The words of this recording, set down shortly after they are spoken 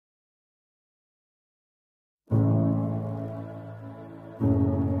I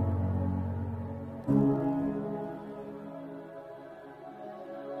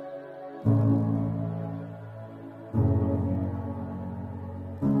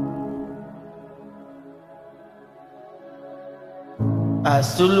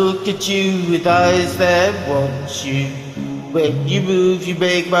still look at you with eyes that want you. When you move, you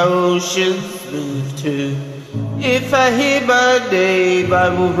make my oceans move too. If I hear my name, I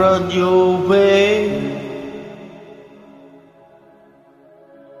will run your way.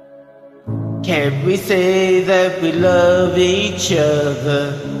 Can we say that we love each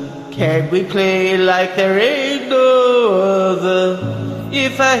other? Can we play like there ain't no other?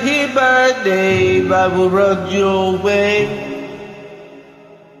 If I hear my name, I will run your way.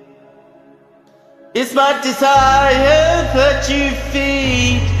 It's my desire that you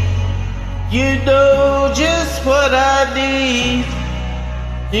feed. You know just what I need.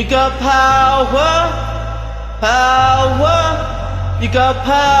 You got power, power. You got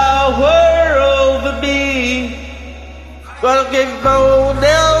power over me. But I'll give no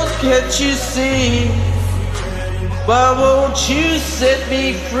else, can't you see? Why won't you set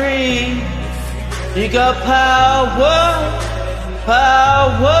me free? You got power,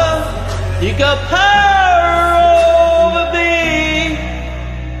 power. You got power over me.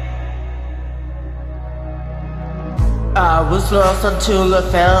 I was lost until I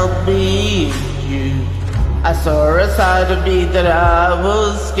found me in you. I saw a side of me that I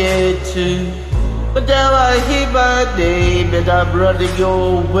was scared to. But now I hear my name and I'm running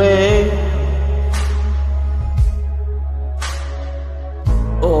your way.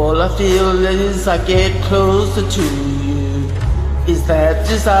 All I feel is I get closer to you. Is that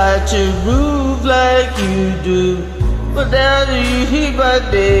desire to move like you do. But now you hear my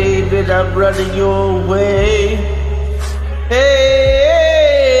name and I'm running your way.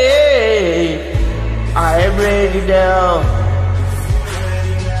 Hey, I am ready now.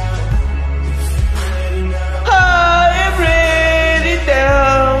 I am ready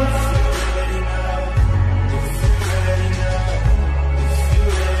now.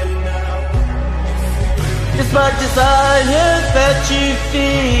 It's my desire that you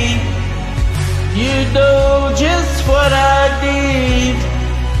feed. You know just what I need.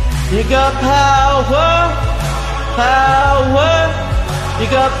 You got power, power. You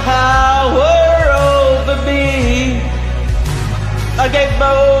got power over me. I get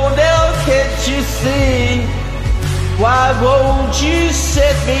more now, can't you see? Why won't you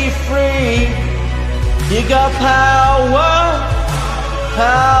set me free? You got power,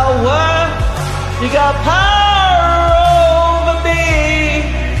 power. You got power over me.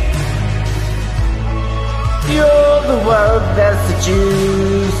 You're the one that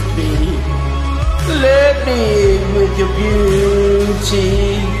seduced me. Let me in with your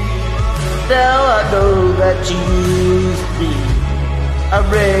beauty. Now I know that you used me. I'm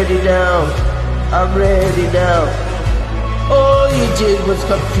ready now, I'm ready now. All you did was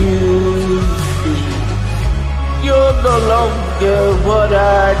confuse me. You're no longer what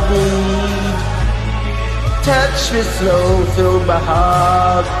I need. Touch me slow, feel my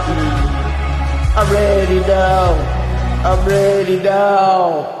heart beat. I'm ready now, I'm ready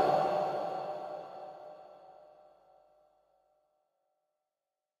now.